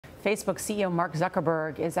Facebook CEO Mark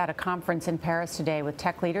Zuckerberg is at a conference in Paris today with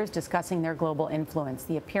tech leaders discussing their global influence.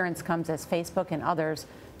 The appearance comes as Facebook and others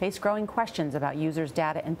face growing questions about users'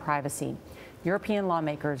 data and privacy. European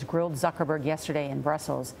lawmakers grilled Zuckerberg yesterday in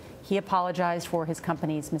Brussels. He apologized for his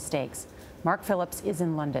company's mistakes. Mark Phillips is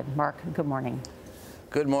in London. Mark, good morning.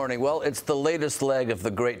 Good morning. Well, it's the latest leg of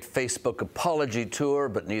the great Facebook apology tour,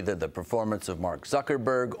 but neither the performance of Mark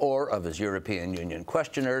Zuckerberg or of his European Union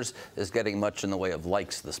questioners is getting much in the way of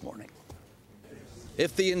likes this morning.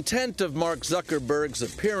 If the intent of Mark Zuckerberg's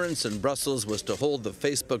appearance in Brussels was to hold the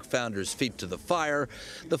Facebook founder's feet to the fire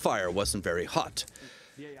wasn't very hot.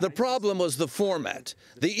 The problem was the format.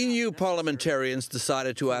 The EU parliamentarians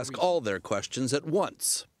decided to ask all their questions at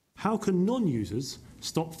once. How can non-users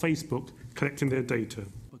stop Facebook collecting their data?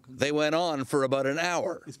 They went on for about an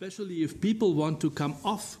hour. Especially if people want to come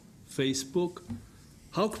off Facebook,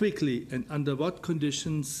 how quickly and under what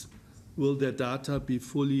conditions will their data be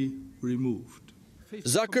fully removed?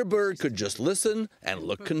 Zuckerberg could just listen and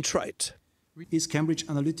look contrite. Is Cambridge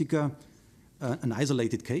Analytica an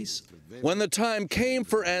isolated case? When the time came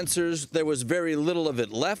for answers, there was very little of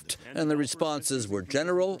it left, and the responses were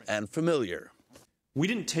general and familiar. We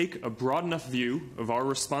didn't take a broad enough view of our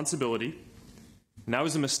responsibility, and that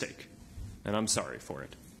was a mistake, and I'm sorry for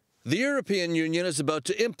it. The European Union is about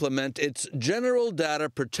to implement its General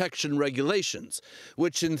Data Protection Regulations,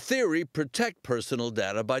 which in theory protect personal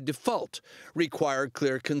data by default, require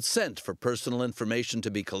clear consent for personal information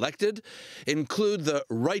to be collected, include the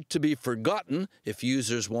right to be forgotten if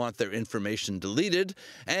users want their information deleted,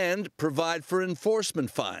 and provide for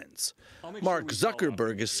enforcement fines. Mark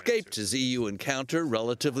Zuckerberg escaped his EU encounter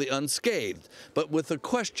relatively unscathed, but with a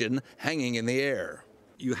question hanging in the air.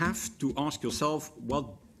 You have to ask yourself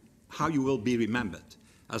how you will be remembered.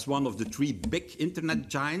 As one of the three big internet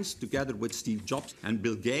giants, together with Steve Jobs and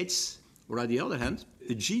Bill Gates, or on the other hand,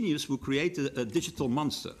 a genius who created a digital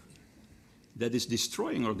monster that is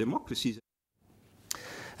destroying our democracies.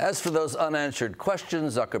 As for those unanswered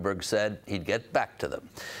questions, Zuckerberg said he'd get back to them.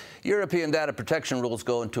 European data protection rules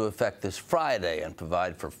go into effect this Friday and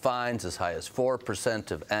provide for fines as high as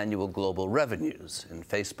 4% of annual global revenues. In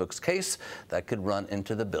Facebook's case, that could run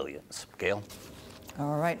into the billions. Gayle?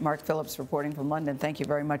 All right, Mark Phillips reporting from London. Thank you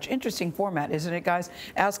very much. Interesting format, isn't it, guys?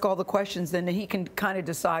 Ask all the questions, then he can kind of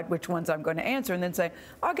decide which ones I'm going to answer and then say,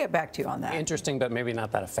 I'll get back to you on that. Interesting, but maybe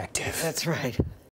not that effective. That's right.